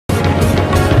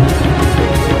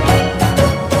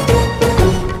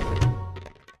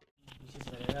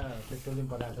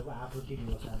पदार्थको आपूर्ति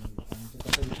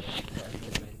व्यवस्थापन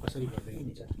कसरी गर्दै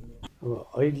हुनुहुन्छ? अब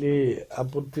अहिले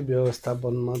आपूर्ति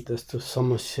व्यवस्थापनमा त्यस्तो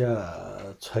समस्या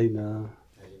छैन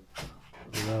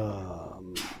र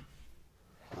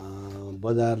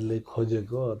बजारले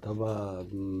खोजेको अथवा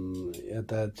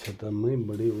यातायात क्षेत्रमै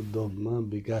बढी उद्योगमा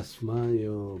विकासमा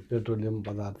यो पेट्रोलियम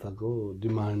पदार्थको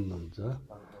डिमान्ड हुन्छ।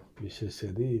 विशेष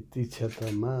गरी ती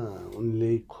क्षेत्रमा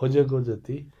उनले खोजेको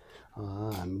जति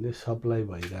हामीले सप्लाई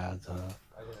भइरहेछ।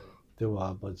 त्यो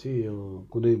भएपछि यो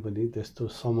कुनै पनि त्यस्तो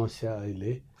समस्या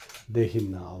अहिले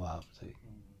देखिन्न अभाव चाहिँ।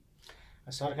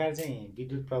 सरकार चाहिँ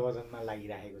विद्युत प्रवर्धनमा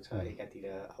लागिरहेको छ एकातिर।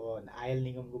 अब आयल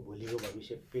निगमको भोलिको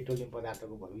भविष्य पेट्रोलियम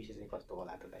पदार्थको भविष्य चाहिँ कस्तो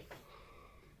होला त दाइ?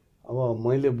 अब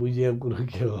मैले बुझेको कुरो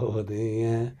के हो भने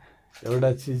यहाँ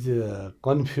एउटा चिज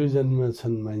कन्फ्युजनमा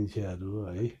छन् मान्छेहरू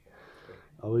है।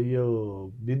 अब यो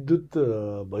विद्युत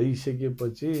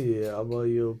भइसकेपछि अब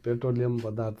यो पेट्रोलियम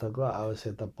पदार्थको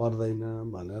आवश्यकता पर्दैन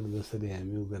भनेर जसरी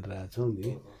हामी गरिरहेछौँ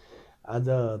नि, आज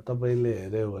तपाईँले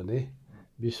हेऱ्यो भने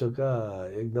विश्वका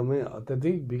एकदमै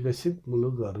अत्यधिक विकसित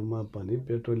मुलुकहरूमा पनि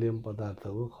पेट्रोलियम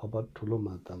पदार्थको खपत ठुलो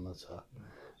मात्रामा छ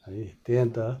है। त्यहाँ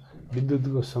त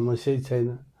विद्युतको समस्यै छैन।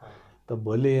 त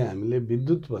भोलि हामीले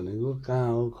विद्युत भनेको कहाँ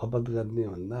हो खपत गर्ने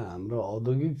भन्दा हाम्रो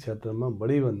औद्योगिक क्षेत्रमा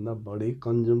बढीभन्दा बढी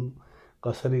कन्ज्युम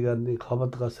कसरी गर्ने,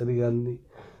 खपत कसरी गर्ने,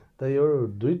 त यो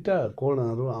दुईवटा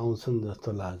कोणहरू आउँछन्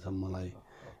जस्तो लाग्छ मलाई।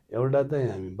 एउटा चाहिँ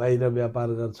हामी बाहिर व्यापार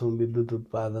गर्छौँ विद्युत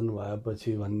उत्पादन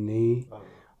भएपछि भन्ने,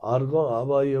 अर्को अब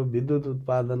यो विद्युत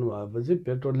उत्पादन भएपछि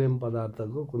पेट्रोलियम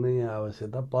पदार्थको कुनै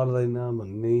आवश्यकता पर्दैन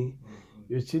भन्ने।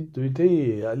 यो चिज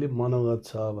दुइटै अलिक मनोगत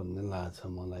छ भन्ने लाग्छ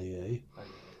मलाई है।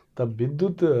 त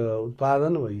विद्युत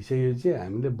उत्पादन भइसकेपछि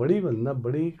हामीले बढीभन्दा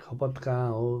बढी खपत कहाँ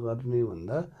हो गर्ने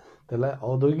भन्दा त्यसलाई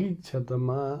औद्योगिक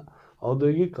क्षेत्रमा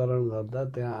औद्योगिकरण गर्दा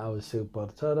त्यहाँ आवश्यक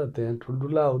पर्छ र त्यहाँ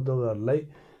ठुल्ठुला उद्योगहरूलाई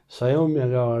 100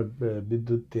 मेगावाट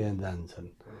विद्युत त्यहाँ जान्छन्।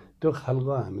 त्यो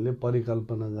खालको हामीले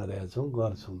परिकल्पना गरेका छौँ,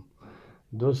 गर्छौँ।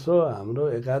 दोस्रो हाम्रो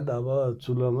एकाध अब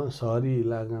चुलोमा सहरी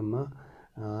इलाकामा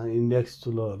इन्डेक्स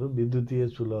चुलोहरू विद्युतीय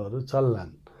चुलोहरू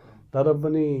चल्लान्। तर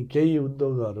पनि केही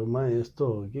उद्योगहरूमा यस्तो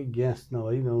हो कि ग्यास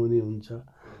नभई नहुने हुन्छ।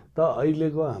 त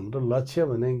अहिलेको हाम्रो लक्ष्य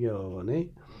भने के हो भने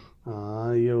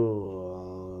यो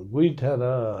गुइठा र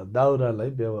दाउरालाई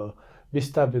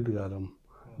विस्थापित गरौँ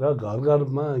र घर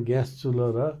घरमा ग्यास चुलो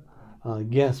र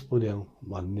ग्यास पुर्याउँ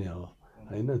भन्ने हो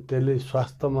होइन। त्यसले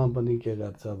स्वास्थ्यमा पनि के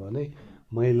गर्छ भने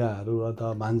महिलाहरू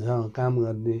अथवा भान्सामा काम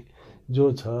गर्ने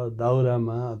जो छ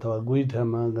दाउरामा अथवा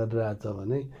गुइठामा गरिरहेछ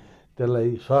भने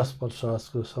त्यसलाई श्वास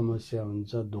प्रश्वासको समस्या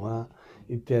हुन्छ, धुवा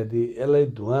इत्यादि। यसलाई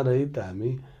धुवा रहित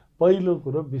हामी पहिलो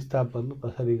कुरो विस्थापन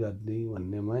कसरी गर्ने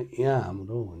भन्नेमा यहाँ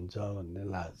हाम्रो हुन्छ भन्ने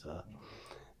लाग्छ।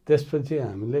 त्यसपछि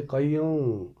हामीले कैयौँ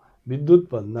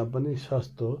विद्युतभन्दा पनि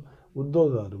सस्तो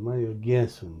उद्योगहरूमा यो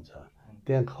ग्यास हुन्छ,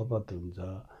 त्यहाँ खपत हुन्छ।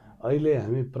 अहिले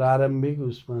हामी प्रारम्भिक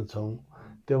उसमा छौँ।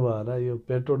 त्यो भएर यो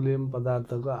पेट्रोलियम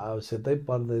पदार्थको आवश्यकतै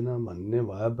पर्दैन भन्ने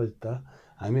भएपछि त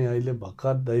हामी अहिले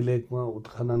भर्खर दैलेखमा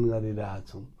उत्खनन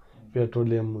गरिरहेछौँ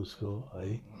पेट्रोलियम उसको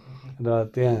है। र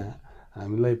त्यहाँ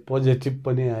हामीलाई पोजिटिभ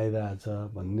पनि आइरहेछ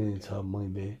भन्ने छ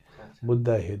मैले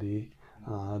बुझ्दाखेरि।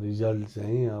 रिजल्ट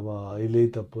चाहिँ अब अहिले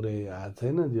त पुरै आएको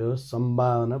छैन, जो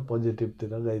सम्भावना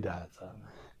पोजिटिभतिर गइरहेछ।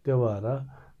 त्यो भएर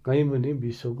कहीँ पनि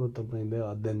विश्वको तपाईँले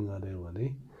अध्ययन गऱ्यो भने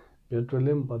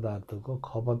पेट्रोलियम पदार्थको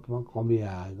खपतमा कमी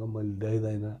आएको मैले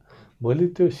देख्दैन। भोलि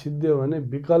त्यो सिद्धियो भने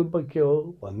विकल्प के हो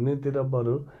भन्नेतिर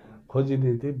बरु खोजी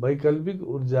नीति वैकल्पिक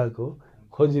ऊर्जाको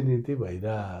खोजी नीति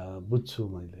बुझ्छु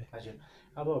मैले। हजुर,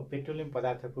 अब पेट्रोलियम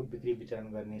पदार्थको बिक्री वितरण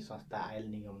गर्ने संस्था आयल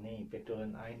निगम नै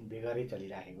पेट्रोलियम ऐन बेगरै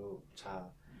चलिरहेको छ।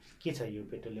 के छ यो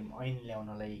पेट्रोलियम ऐन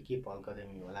ल्याउनलाई के पहल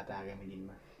कदमी होला त आगामी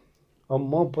दिनमा? अब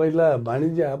म पहिला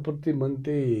वाणिज्य आपूर्ति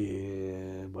मन्त्री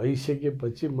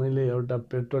भइसकेपछि मैले एउटा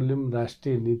पेट्रोलियम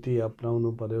राष्ट्रिय नीति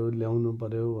अपनाउनु पर्यो, ल्याउनु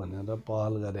पर्यो भनेर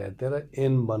पहल गरेको थिएँ र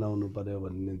ऐन बनाउनु पर्यो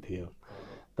भन्ने थियो।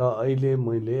 त अहिले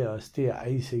मैले अस्ति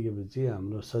आइसकेपछि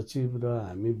हाम्रो सचिव र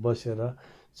हामी बसेर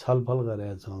छलफल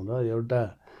गरेका छौँ र एउटा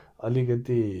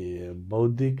अलिकति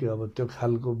बौद्धिक अब त्यो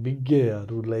खालको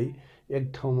विज्ञहरूलाई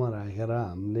एक ठाउँमा राखेर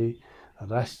हामीले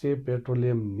राष्ट्रिय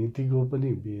पेट्रोलियम नीतिको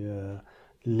पनि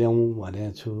ल्याउँ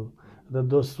भनेको छु। र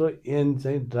दोस्रो ऐन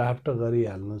चाहिँ ड्राफ्ट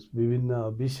गरिहाल्नुहोस्।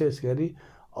 विभिन्न विशेष गरी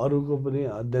अरूको पनि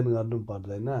अध्ययन गर्नु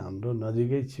पर्दैन। हाम्रो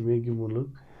नजिकै छिमेकी मुलुक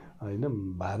होइन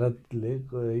भारतले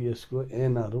यसको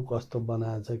ऐनहरू कस्तो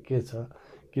बनाएको छ के छ,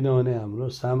 किनभने हाम्रो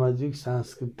सामाजिक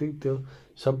सांस्कृतिक त्यो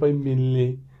सबै मिल्ने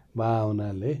भए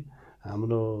हुनाले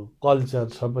हाम्रो कल्चर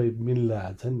सबै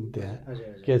मिलिरहेको छ नि, त्यहाँ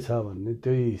के छ भन्ने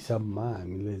त्यो हिसाबमा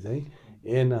हामीले चाहिँ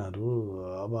ऐनहरू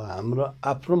अब हाम्रो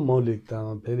आफ्नो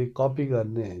मौलिकतामा फेरि कपी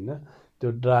गर्ने होइन, त्यो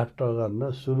ड्राफ्ट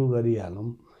गर्न सुरु गरिहालौँ।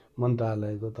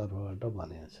 मन्त्रालयको तर्फबाट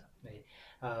भनेको छ।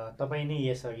 तपाईँ नै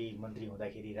यसअघि मन्त्री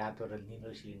हुँदाखेरि रातो र निलो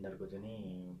सिलिन्डरको चाहिँ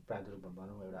नि प्रादुर्भाव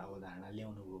भनौँ एउटा अवधारणा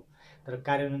ल्याउनु भयो, तर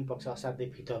कार्यान्वयन पक्ष असाध्यै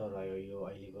फितलो रह्यो यो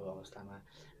अहिलेको अवस्थामा।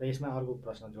 र यसमा अर्को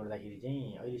प्रश्न जोड्दाखेरि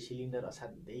चाहिँ अहिले सिलिन्डर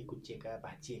असाध्यै कुच्चिएका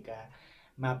भाँचिएका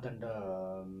मापदण्ड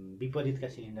विपरीतका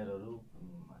सिलिन्डरहरू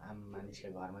आम मानिसका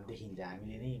घरमा देखिन्छ।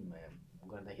 हामीले नै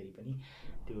गर्दाखेरि पनि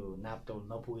त्यो नापतौल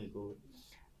नपुगेको,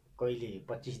 कहिले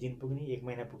 25 दिन पुग्ने, 1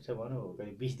 महिना पुग्छ भनौँ,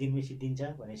 कहिले 20 दिनमै सिद्धिन्छ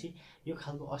भनेपछि यो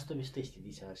खालको अस्तव्यस्त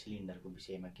स्थिति छ सिलिन्डरको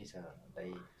विषयमा। के छ दाइ,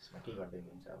 यसमा के गर्दै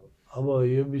हुनुहुन्छ? अब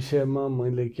यो विषयमा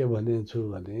मैले के भनेको छु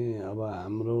भने अब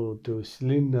हाम्रो त्यो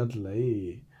सिलिन्डरलाई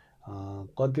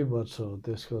कति वर्ष हो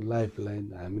त्यसको लाइफ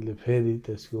लाइन, हामीले फेरि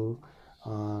त्यसको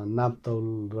नापतौल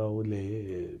र उसले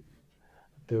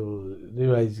त्यो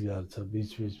रिभाइज गर्छ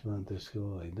बिचबिचमा त्यसको,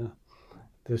 होइन।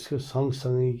 त्यसको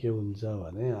सँगसँगै के हुन्छ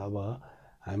भने अब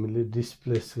हामीले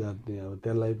डिस्प्लेस गर्ने, अब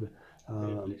त्यसलाई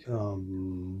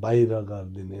बाहिर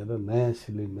गरिदिने र नयाँ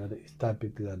सिलिन्डर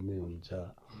स्थापित गर्ने हुन्छ।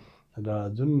 र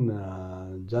जुन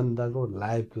जनताको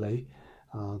लाइफलाई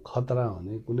खतरा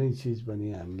हुने कुनै चिज पनि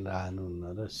हामीले राख्नुहुन्न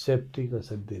र सेफ्टी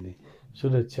कसरी दिने,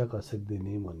 सुरक्षा कसरी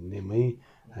दिने भन्नेमै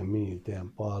हामी त्यहाँ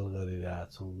पहल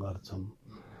गर्छौँ।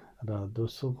 र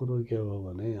दोस्रो कुरो के हो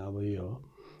भने अब यो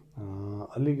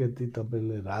अलिकति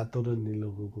तपाईँले रातो र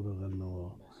निलोको कुरो गर्नुभयो।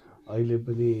 अहिले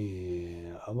पनि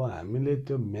अब हामीले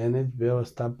त्यो म्यानेज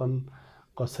व्यवस्थापन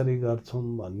कसरी गर्छौँ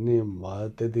भन्ने भयो।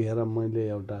 त्यतिखेर मैले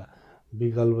एउटा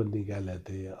विकल्प निकालेको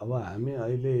थिएँ। अब हामी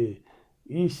अहिले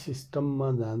यी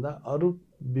सिस्टममा जाँदा अरू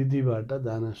विधिबाट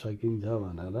जान सकिन्छ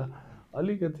भनेर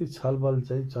अलिकति छलफल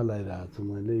चाहिँ चलाइरहेको छु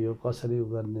मैले। यो कसरी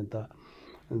गर्ने त,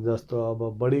 जस्तो अब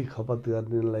बढी खपत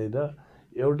गर्नेलाई र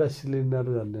एउटा सिलिन्डर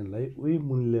गर्नेलाई उही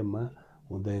मूल्यमा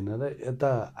हुँदैन। र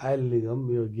यता आयल निगम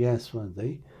यो ग्यासमा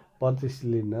चाहिँ प्रति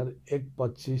सिलिन्डर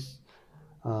 1.25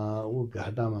 ऊ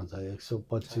घाटामा छ,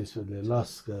 125 उसले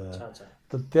लस।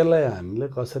 त त्यसलाई हामीले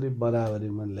कसरी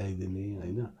बराबरीमा ल्याइदिने,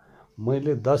 होइन।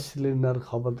 मैले 10 सिलिन्डर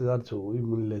खपत गर्छु उही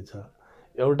मूल्य छ,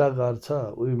 एउटा गर्छ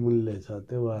उही मूल्य छ।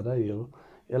 त्यो भएर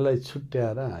यसलाई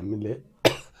छुट्याएर हामीले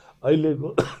अहिलेको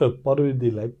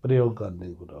प्रविधिलाई प्रयोग गर्ने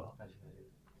कुरो हो।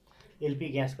 एलपी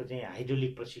ग्यासको चाहिँ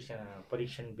हाइड्रोलिक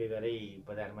परीक्षण बेगरै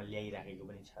बजारमा ल्याइराखेको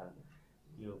पनि छ,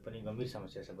 यो पनि गम्भीर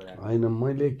समस्या छ बजारमा। होइन,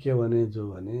 मैले के भनेको छु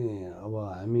भने अब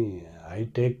हामी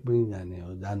हाइटेकमै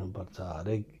जानुपर्छ।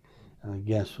 हरेक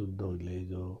ग्यास उद्योगले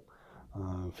जो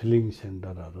फिलिङ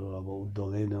सेन्टरहरू, अब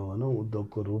उद्योगै नभनौँ,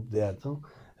 उद्योगको रूप दिएका छौँ,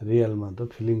 रियलमा त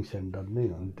फिलिङ सेन्टर नै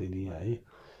हुन् तिनी, है।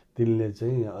 तिनले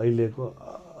चाहिँ अहिलेको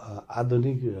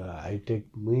आधुनिक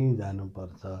हाइटेकमै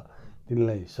जानुपर्छ।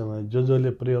 तिनलाई समय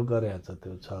जसले प्रयोग गरेको छ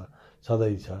त्यो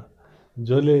छँदैछ,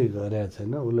 जसले गरेको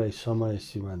छैन उसलाई समय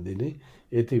सीमा दिने,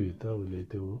 यतिभित्र उसले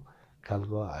त्यो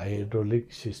खालको हाइड्रोलिक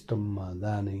सिस्टममा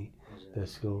जाने।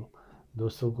 त्यसको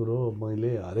दोस्रो कुरो,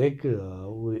 मैले हरेक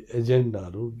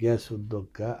एजेन्टहरू, ग्यास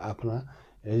उद्योगका आफ्ना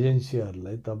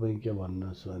एजेन्सीहरूलाई तपाईँ के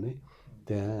भन्नुहोस् भने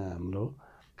त्यहाँ हाम्रो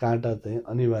काँटा चाहिँ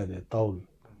अनिवार्य तौल,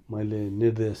 मैले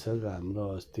निर्देशक हाम्रो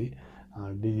अस्ति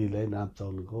डिजीलाई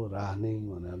नापतौलको राख्ने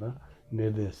भनेर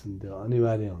निर्देशन त्यो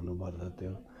अनिवार्य हुनुपर्छ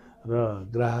त्यो, र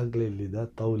ग्राहकले लिँदा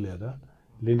तौलेर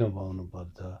लिन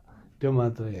पाउनुपर्छ। त्यो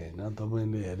मात्रै होइन,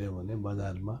 तपाईँले हेऱ्यो भने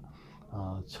बजारमा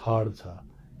छड छ,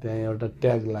 त्यहाँ एउटा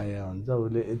ट्याग लागेको हुन्छ,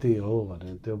 उसले यति हो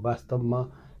भने त्यो वास्तवमा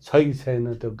छ कि छैन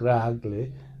त्यो ग्राहकले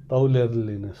तौलेर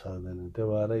लिन सक्दैन। त्यो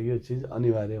भएर यो चिज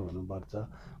अनिवार्य हुनुपर्छ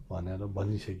भनेर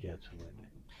भनिसकेको छु मैले।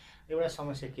 एउटा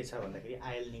समस्या के छ भन्दाखेरि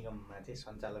आयल निगममा चाहिँ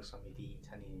सञ्चालक समिति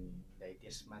छ नि,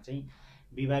 त्यसमा चाहिँ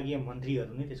विभागीय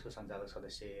मन्त्रीहरू नै त्यसको सञ्चालक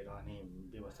सदस्य रहने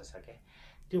व्यवस्था छ क्या।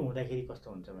 त्यो हुँदाखेरि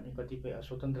कस्तो हुन्छ भने कतिपय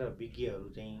स्वतन्त्र विज्ञहरू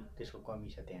चाहिँ त्यसको कमी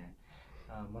छ त्यहाँ।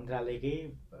 मन्त्रालयकै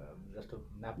जस्तो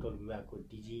नापतोल विभागको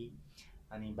डिजी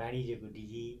अनि वाणिज्यको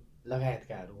डिजी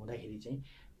लगायतकाहरू हुँदाखेरि चाहिँ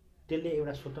त्यसले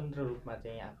एउटा स्वतन्त्र रूपमा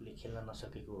चाहिँ आफूले खेल्न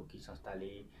नसकेको हो कि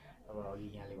संस्थाले। अब अघि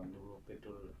यहाँले भन्नुभयो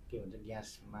पेट्रोल के भन्छ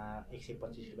ग्यासमा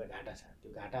 125 रुपियाँ घाटा छ,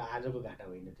 त्यो घाटा आजको घाटा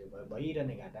होइन, त्यो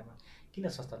भइरहने घाटामा किन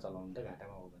संस्था चलाउनु त?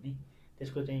 घाटामा हो भने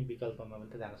त्यसको चाहिँ विकल्पमा पनि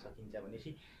त जान सकिन्छ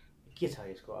भनेपछि के छ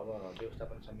यसको अब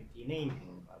व्यवस्थापन समिति नै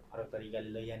फरक तरिकाले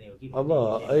लैजाने हो कि? अब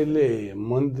अहिले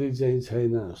मन्त्री चाहिँ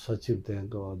छैन, सचिव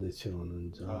त्यहाँको अध्यक्ष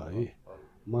हुनुहुन्छ, है।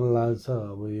 मलाई लाग्छ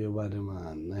अब यो बारेमा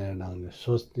नयाँ ढङ्गले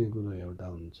सोच्ने कुरो एउटा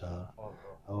हुन्छ।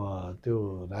 अब त्यो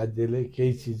राज्यले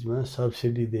केही चिजमा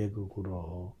सब्सिडी दिएको कुरो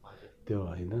हो त्यो,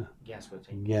 होइन,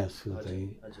 ग्यासको चाहिँ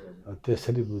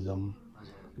त्यसरी बुझौँ।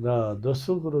 र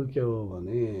दोस्रो कुरो के हो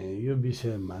भने यो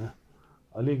विषयमा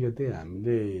अलिकति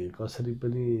हामीले कसरी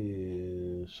पनि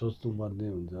सोच्नुपर्ने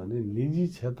हुन्छ भने निजी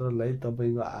क्षेत्रलाई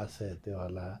तपाईँको आशय त्यो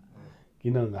होला,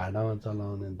 किन घाटामा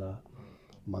चलाउने त?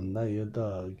 भन्दा यो त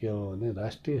के हो भने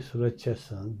राष्ट्रिय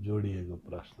सुरक्षासँग जोडिएको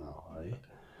प्रश्न हो है।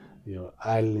 यो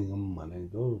आयल निगम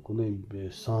भनेको कुनै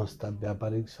संस्था,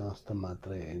 व्यापारिक संस्था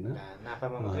मात्रै होइन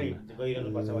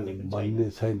भन्ने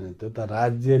छैन। त्यो त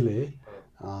राज्यले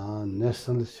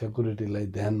नेसनल सेक्युरिटीलाई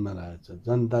ध्यानमा राखेको छ,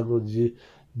 जनताको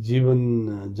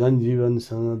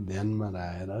जनजीवनसँग ध्यानमा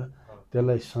राखेर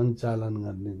त्यसलाई सञ्चालन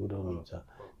गर्ने कुरो हुन्छ।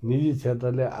 निजी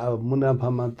क्षेत्रले मुनाफा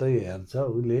मात्रै हेर्छ,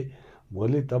 उसले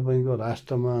भोलि तपाईँको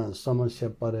राष्ट्रमा समस्या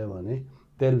पर्यो भने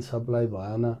तेल सप्लाई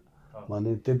भएन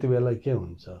भने त्यति बेला के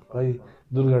हुन्छ, कहीँ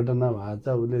दुर्घटना भएको छ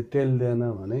उसले तेल दिएन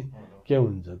भने के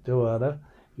हुन्छ। त्यो भएर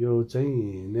यो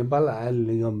चाहिँ नेपाल आयल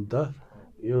निगम त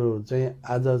यो चाहिँ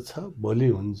आज छ भोलि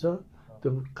हुन्छ,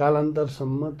 त्यो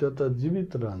कालान्तरसम्म त्यो त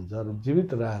जीवित रहन्छ र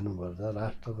जीवित राख्नुपर्छ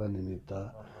राष्ट्रका निमित्त।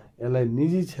 यसलाई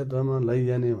निजी क्षेत्रमा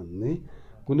लैजाने भन्ने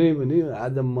कुनै पनि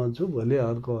आज म छु भोलि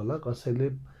अर्को होला कसैले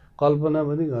कल्पना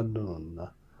पनि गर्नुहुन्न।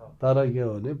 तर के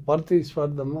हो भने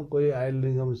प्रतिस्पर्धामा कोही आयल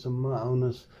निगमसम्म आउन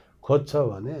खोज्छ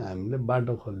भने हामीले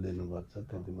बाटो खोलिदिनुपर्छ,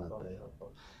 त्यति मात्रै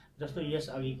हो। जस्तो यस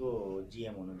अघिको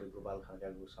जिएम हुनुहुन्थ्यो गोपाल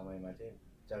खड्काको समयमा चाहिँ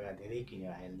जग्गा धेरै किन्यो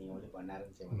आयल निगमले भण्डारण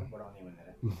चाहिँ बढाउने भनेर,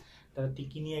 तर ती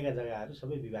किनिएका जग्गाहरू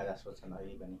सबै विवादास्पद छन्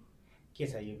अहिले पनि। के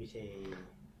छ यो विषय?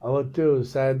 अब त्यो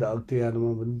सायद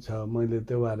अख्तियारमा पनि छ, मैले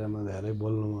त्यो बारेमा धेरै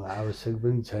बोल्नु आवश्यक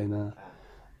पनि छैन।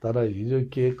 तर हिजो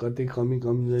के कति कमी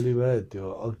कमजोरी भयो त्यो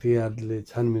अख्तियारले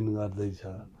छानबिन गर्दैछ।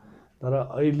 तर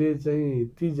अहिले चाहिँ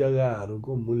ती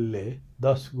जग्गाहरूको मूल्य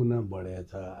 10 गुणा बढेको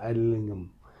छ, आयल निगम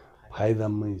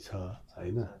फाइदामै छ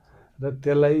होइन। र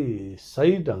त्यसलाई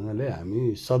सही ढङ्गले हामी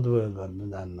सदुपयोग गर्न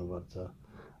जान्नुपर्छ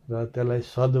र त्यसलाई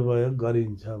सदुपयोग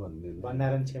गरिन्छ भन्ने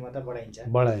भण्डारण क्षमता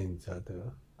बढाइन्छ त्यो।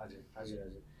 हजुर हजुर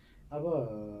हजुर। अब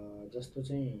जस्तो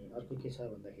चाहिँ अर्को के छ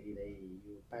भन्दाखेरि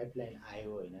यो पाइपलाइन आयो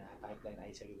होइन, पाइपलाइन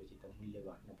आइसकेपछि त मूल्य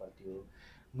घट्नु पर्थ्यो।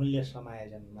 मूल्य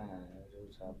समायोजनमा जो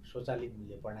छ स्वचालित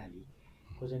मूल्य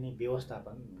प्रणालीको चाहिँ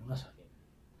व्यवस्थापन हुन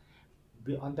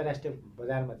सकेन। अन्तर्राष्ट्रिय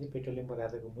बजारमा चाहिँ पेट्रोलियम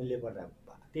पदार्थको मूल्य बढ्दा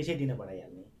त्यसै दिन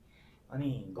बढाइहाल्ने, अनि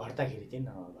घट्दाखेरि चाहिँ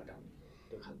नघटाउने,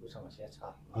 त्यो खालको समस्या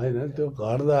छ होइन। त्यो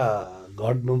घट्दा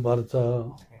घट्नुपर्छ,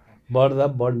 बढ्दा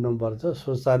बढ्नुपर्छ,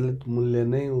 स्वचालित मूल्य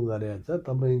नै उ गरेको छ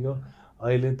तपाईँको।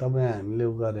 अहिले हामीले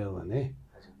उ गऱ्यो भने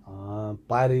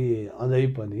पारी अझै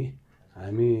पनि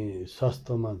हामी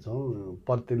सस्तोमा छौँ,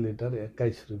 प्रति लिटर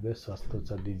 21 रुपियाँ सस्तो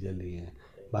छ डिजेल यहाँ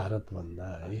भारतभन्दा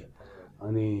है।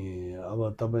 अनि अब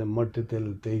तपाईँ मट्टी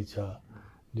तेल त्यही छ,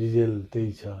 डिजेल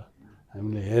त्यही छ।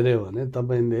 हामीले हेऱ्यो भने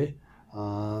तपाईँले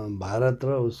भारत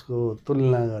र उसको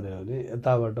तुलना गऱ्यो भने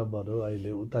यताबाट बरु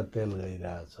अहिले उता तेल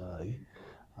गइरहेछ है।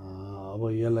 अब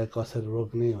यसलाई कसरी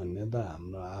रोक्ने भन्ने त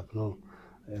हाम्रो आफ्नो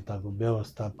यताको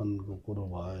व्यवस्थापनको कुरो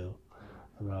भयो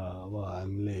र अब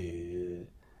हामीले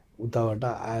उताबाट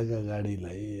आएका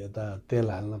गाडीलाई यता तेल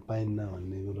हाल्न पाइन्न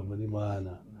भन्ने कुरो पनि भएन,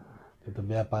 त्यो त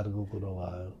व्यापारको कुरो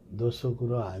भयो। दोस्रो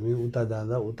कुरो हामी उता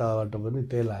जाँदा उताबाट पनि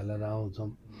तेल हालेर आउँछौँ,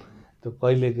 त्यो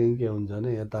कहिलेकाहीँ के हुन्छ भने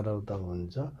यता र उता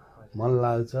हुन्छ। मन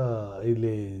लाग्छ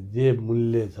अहिले जे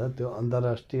मूल्य छ त्यो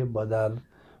अन्तर्राष्ट्रिय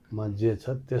बजारमा जे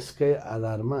छ त्यसकै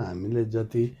आधारमा हामीले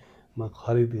जतिमा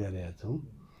खरिद गरेका छौँ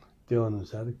त्यो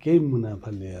अनुसार केही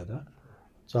मुनाफा लिएर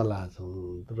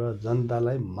चलाछौँ र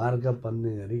जनतालाई मार्ग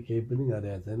पर्ने गरी केही पनि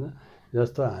गरेका छैन।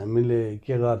 जस्तो हामीले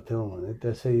के गर्थ्यौँ भने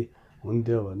त्यसै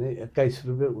हुन्थ्यो भने 21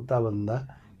 रुपियाँ उताभन्दा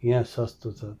यहाँ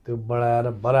सस्तो छ त्यो बढाएर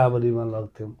बराबरीमा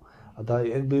लग्थ्यौँ अथवा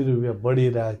 1-2 रुपियाँ बढी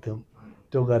राख्थ्यौँ,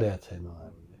 त्यो गरेका छैनौँ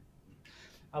हामीले।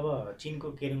 अब चिनको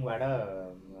केरुङबाट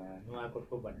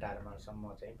नुवाकोटको भण्डारमासम्म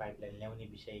चाहिँ पाइपलाइन ल्याउने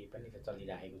विषय पनि त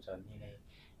चलिरहेको छ, निर्णय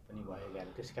पनि भयो गएर,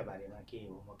 त्यसका बारेमा के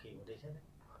हो केही हुँदैछ?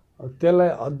 त्यसलाई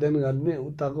अध्ययन गर्ने,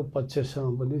 उताको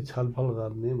पक्षसँग पनि छलफल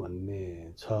गर्ने भन्ने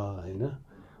छ होइन।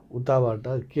 उताबाट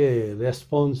के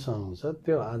रेस्पोन्स आउँछ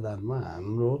त्यो आधारमा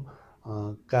हाम्रो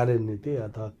कार्यनीति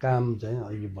अथवा काम चाहिँ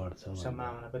अघि बढ्छ।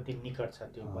 सम्भावना कति निकट छ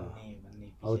त्यो भन्ने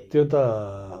अब त्यो त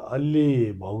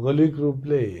अलि भौगोलिक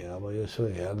रूपले अब यसो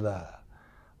हेर्दा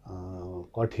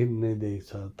कठिन नै देख्छ,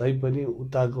 तैपनि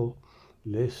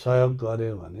उताकोले सहयोग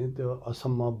गर्यो भने त्यो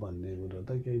असम्भव भन्ने कुरो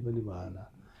त केही पनि भएन।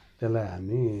 त्यसलाई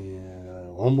हामी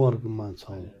होमवर्कमा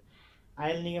छौँ।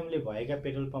 आयल निगमले भएका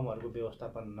पेट्रोल पम्पहरूको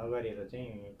व्यवस्थापन नगरेर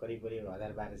चाहिँ करिब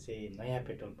 1000-1200 नयाँ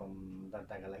पेट्रोल पम्प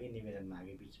दर्ताका लागि निवेदन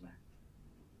मागे बिचमा,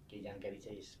 केही जानकारी छ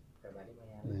यसका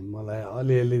बारेमा? मलाई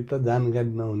अलिअलि त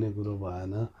जानकारी नहुने कुरो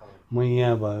भएन। म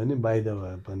यहाँ भयो भने बाहिर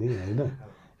भए पनि होइन,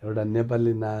 एउटा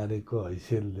नेपाली नागरिकको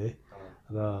हैसियतले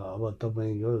र अब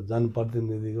तपाईँको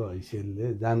जनप्रतिनिधिको हैसियतले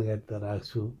जानकारी त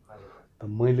राख्छु। त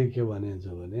मैले के भनेको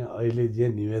छु भने अहिले जे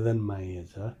निवेदन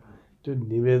मागिएछ त्यो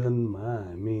निवेदनमा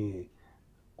हामी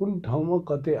कुन ठाउँमा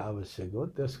कति आवश्यक हो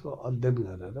त्यसको अध्ययन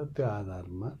गरेर त्यो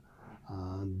आधारमा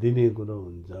दिने कुरो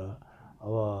हुन्छ।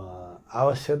 अब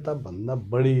आवश्यकताभन्दा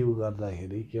बढी उ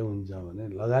गर्दाखेरि के हुन्छ भने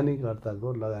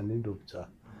लगानीकर्ताको लगानी डुब्छ।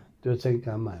 त्यो चाहिँ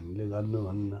काम हामीले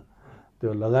गर्नुहुन्न।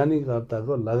 त्यो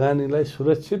लगानीकर्ताको लगानीलाई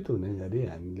सुरक्षित हुने गरी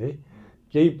हामीले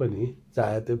केही पनि,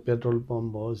 चाहे त्यो पेट्रोल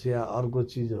पम्प होस् या अर्को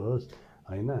चिज होस्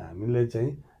होइन, हामीले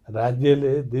चाहिँ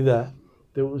राज्यले दिँदा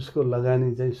त्यो उसको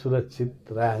लगानी चाहिँ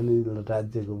सुरक्षित राख्ने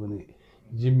राज्यको पनि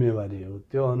जिम्मेवारी हो।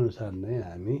 त्यो अनुसार नै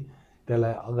हामी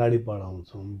त्यसलाई अगाडि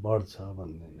बढाउँछौँ, बढ्छ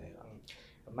भन्ने नै हो।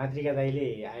 मातृका दाइले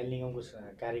आयल निगमको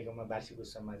कार्यक्रममा वार्षिक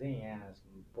उत्सवमा चाहिँ यहाँ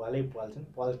पालै पाल्छन्,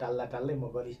 पाल टाल्दा टाल्दै म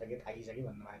गरिसकेँ, थाकिसकेँ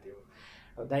भन्नुभएको थियो।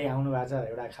 अब दाइ आउनु भएको छ,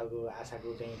 एउटा खालको आशाको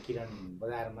चाहिँ किरण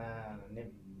बजारमा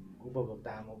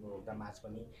उपभोक्ता आम उपभोक्ता माझ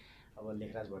पनि अब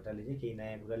लेखराज भट्टले चाहिँ केही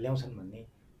नयाँ कुरा ल्याउँछन् भन्ने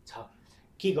छ।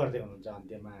 के गर्दै हुनुहुन्छ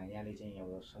अन्त्यमा यहाँले चाहिँ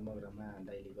अब समग्रमा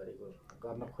दाइले गरेको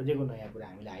गर्न खोजेको नयाँ कुरा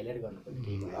हामीले हाइलाइट गर्नुपर्ने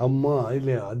केही कुरा? अब म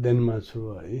अहिले अध्ययनमा छु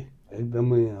है,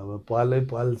 एकदमै अब पालै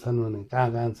पाल्छन् भने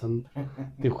कहाँ छन्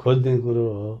त्यो खोज्ने कुरो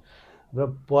हो। र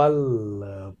पाल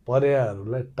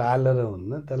परेहरूलाई टालेर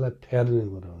हुन्न, त्यसलाई फेर्ने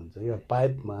कुरो हुन्छ। यो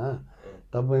पाइपमा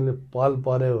तपाईँले पाल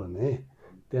पर्यो भने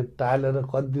त्यहाँ टालेर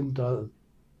कति दिन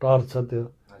टर्छ, त्यो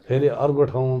फेरि अर्को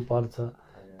ठाउँमा पर्छ।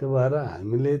 त्यो भएर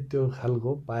हामीले त्यो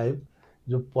खालको पाइप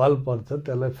जो पाल पर्छ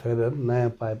त्यसलाई फेरेर नयाँ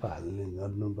पाइप हाल्ने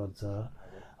गर्नुपर्छ।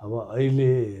 अब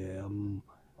अहिले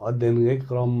अध्ययनकै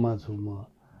क्रममा छु म।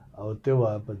 अब त्यो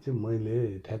भएपछि मैले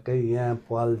ठ्याक्कै यहाँ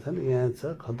पाल छन्, यहाँ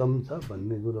छ, खतम छ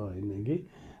भन्ने कुरो होइन कि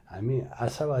हामी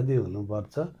आशावादी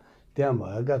हुनुपर्छ। त्यहाँ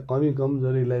भएका कमी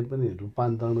कमजोरीलाई पनि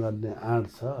रूपान्तरण गर्ने आँट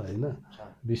छ होइन,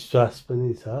 विश्वास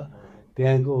पनि छ।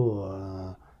 त्यहाँको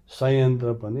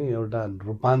संयन्त्र पनि एउटा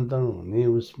रूपान्तरण हुने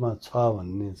उसमा छ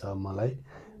भन्ने छ मलाई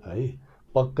है।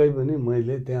 पक्कै पनि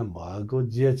मैले त्यहाँ भएको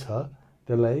जे छ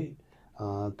त्यसलाई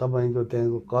तपाईँको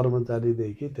त्यहाँको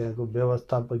कर्मचारीदेखि त्यहाँको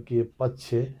व्यवस्थापकीय पक्ष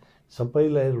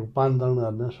सबैलाई रूपान्तरण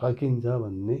गर्न सकिन्छ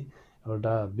भन्ने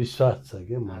एउटा विश्वास छ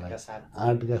कि मलाई।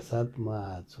 आँटका साथ म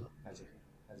आएको छु। हजुर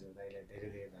हजुर, दाइलाई धेरै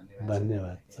धेरै धन्यवाद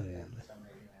धन्यवाद छ यहाँलाई।